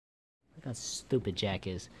Look how stupid Jack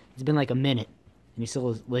is. It's been like a minute, and he still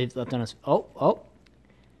is left on us. Oh.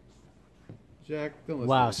 Jack, don't listen.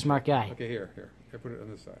 Wow, to this smart shit. guy. Okay, here. I put it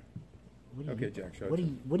on this side. Okay, Jack, show it.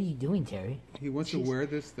 What are you doing, Terry? He wants to wear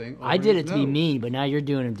this thing over I did his it to be nose. mean, but now you're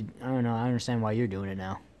doing it. I don't know. I understand why you're doing it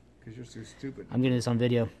now. Because you're so stupid. I'm getting this on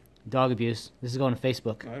video. Dog abuse. This is going to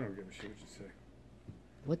Facebook. I don't give a shit what you say.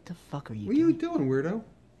 What the fuck are you What are doing? you doing, weirdo?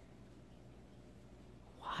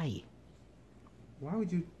 Why? Why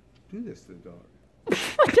would you do this to the dog?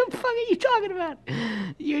 What the fuck are you talking about?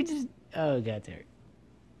 You're just... Oh, God, Terry.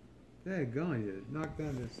 Hey, go on, you knocked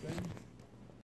down this thing.